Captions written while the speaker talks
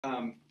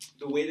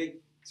The way to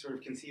sort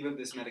of conceive of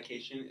this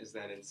medication is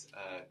that it's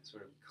a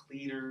sort of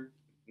cleaner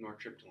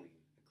nortriptyline,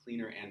 a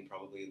cleaner and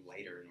probably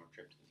lighter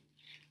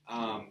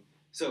nortriptyline.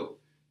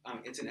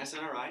 It's an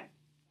SNRI,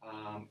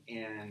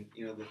 and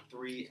the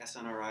three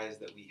SNRIs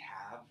that we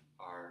have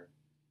are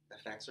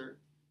Effexor,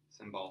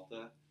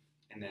 Cymbalta,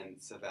 and then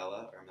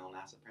Savella or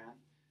milnacipran.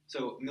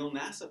 So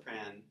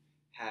milnacipran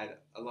had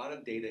a lot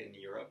of data in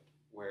Europe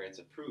where it's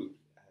approved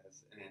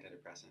as an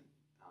antidepressant,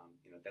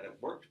 that it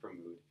worked for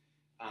mood.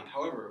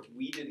 However,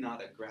 we did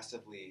not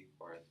aggressively,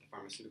 or the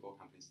pharmaceutical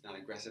companies did not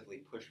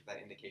aggressively push for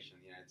that indication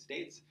in the United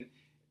States.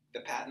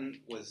 The patent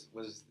was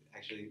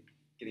actually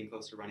getting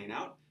close to running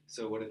out.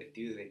 So what did they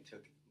do? They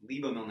took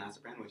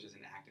Levomilnacipran, which is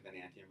an active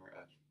enantiomer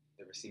of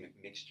the racemic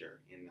mixture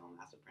in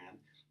milnacipran,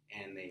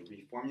 and they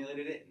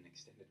reformulated it and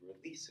extended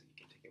release so you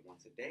can take it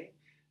once a day.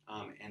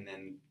 And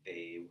then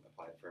they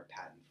applied for a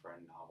patent for a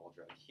novel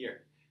drug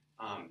here.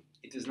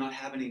 It does not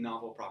have any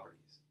novel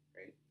properties,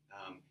 right?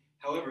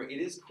 However, it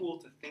is cool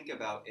to think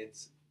about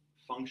its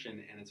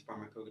function and its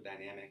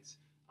pharmacodynamics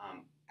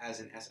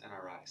as an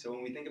SNRI. So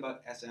when we think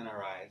about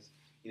SNRIs,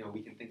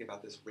 we can think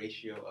about this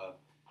ratio of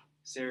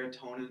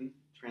serotonin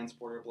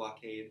transporter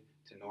blockade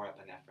to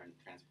norepinephrine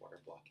transporter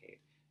blockade.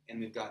 And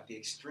we've got the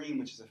extreme,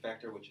 which is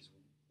Effector, which is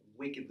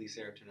wickedly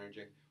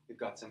serotonergic. We've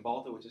got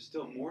Cymbalta, which is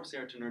still more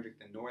serotonergic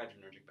than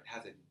noradrenergic, but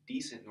has a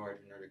decent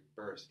noradrenergic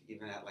burst,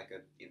 even at like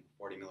a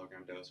 40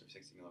 milligram dose or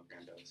 60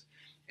 milligram dose.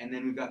 And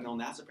then we've got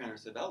milnacipran or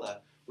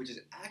Savella, which is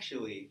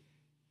actually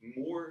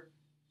more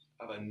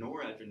of a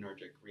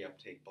noradrenergic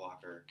reuptake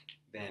blocker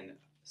than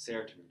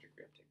serotonergic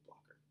reuptake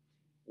blocker.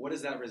 What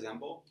does that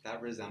resemble?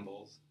 That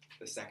resembles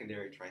the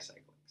secondary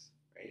tricyclics,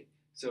 right?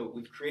 So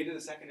we've created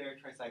a secondary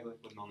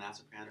tricyclic with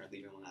milnacipran or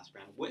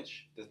levomilnacipran,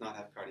 which does not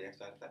have cardiac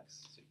side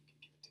effects, so you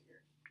can give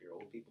it to your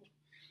old people.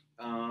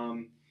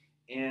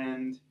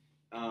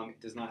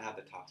 It does not have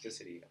the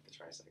toxicity of the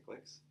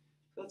tricyclics.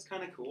 So that's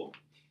kind of cool.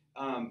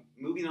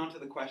 Moving on to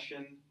the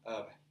question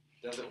of,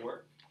 does it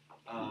work?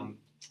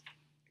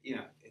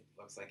 It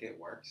looks like it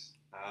works.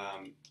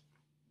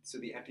 So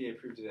the FDA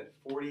approved it at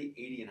 40,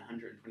 80, and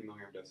 120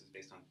 milligram doses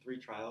based on 3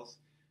 trials.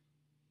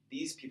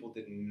 These people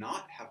did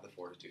not have the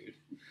fortitude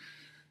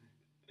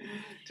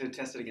to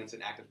test it against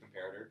an active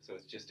comparator, so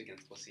it's just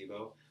against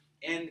placebo.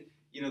 And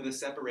the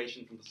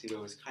separation from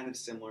placebo is kind of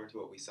similar to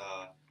what we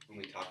saw when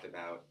we talked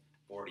about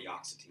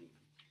vortioxetine.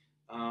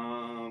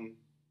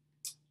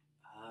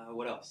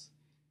 What else?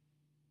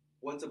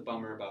 What's a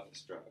bummer about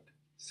this drug?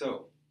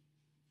 So,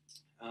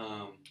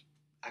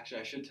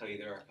 actually, I should tell you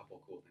there are a couple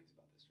of cool things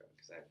about this drug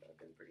because I've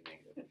been pretty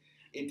negative.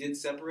 It did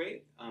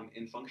separate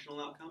in functional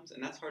outcomes,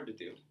 and that's hard to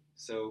do.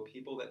 So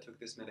people that took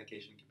this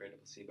medication compared to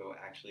placebo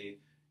actually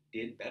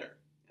did better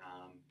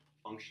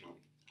functionally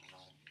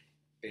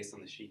based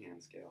on the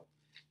Sheehan scale.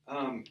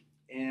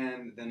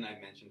 And then I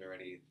mentioned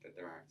already that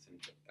there aren't some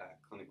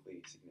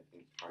clinically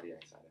significant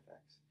cardiac side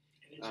effects.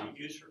 And is it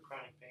used for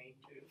chronic pain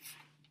too?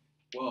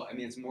 Well, I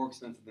mean, it's more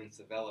expensive than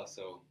Savella,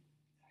 so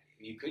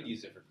you could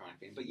use it for chronic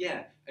pain. But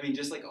yeah, I mean,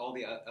 just like all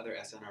the other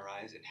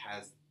SNRIs, it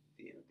has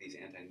these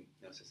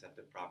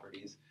anti-nociceptive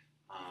properties.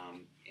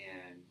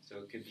 And so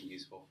it could be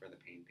useful for the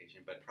pain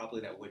patient, but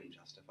probably that wouldn't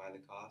justify the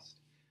cost.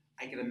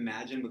 I could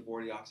imagine with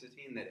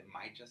vortioxetine that it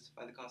might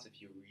justify the cost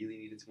if you really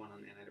needed someone on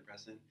an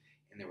antidepressant,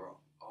 and there were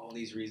all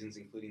these reasons,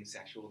 including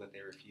sexual, that they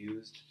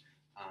refused,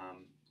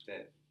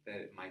 that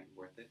it might be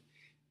worth it.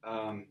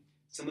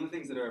 Some of the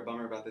things that are a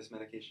bummer about this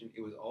medication,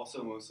 it was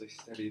also mostly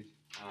studied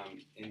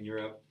in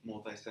Europe,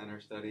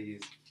 multi-center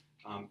studies.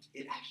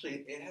 It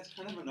has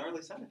kind of a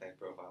gnarly side effect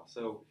profile.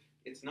 So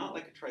it's not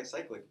like a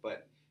tricyclic,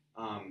 but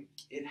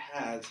it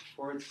has,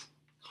 for its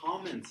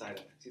common side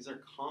effects, these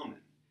are common: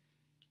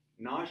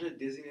 nausea,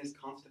 dizziness,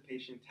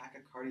 constipation,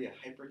 tachycardia,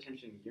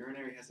 hypertension,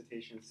 urinary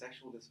hesitation,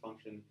 sexual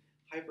dysfunction,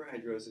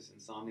 hyperhidrosis,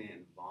 insomnia,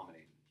 and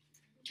vomiting.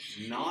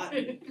 Not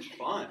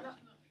fun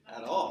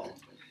at all.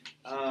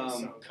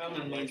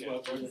 Common means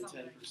what, more than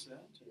 10%?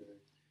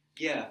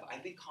 Yeah, I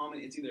think common,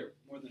 it's either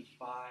more than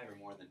 5 or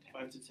more than 10.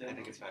 5 to 10. I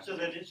think it's 5 So to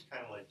 10. that is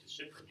kind of like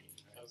decipherine,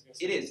 right?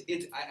 It is.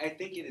 I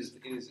think it is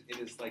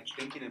like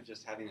thinking of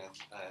just having a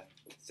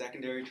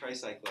secondary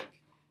tricyclic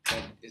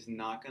that is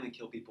not going to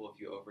kill people if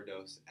you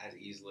overdose as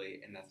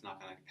easily, and that's not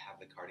going to have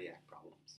the cardiac problems.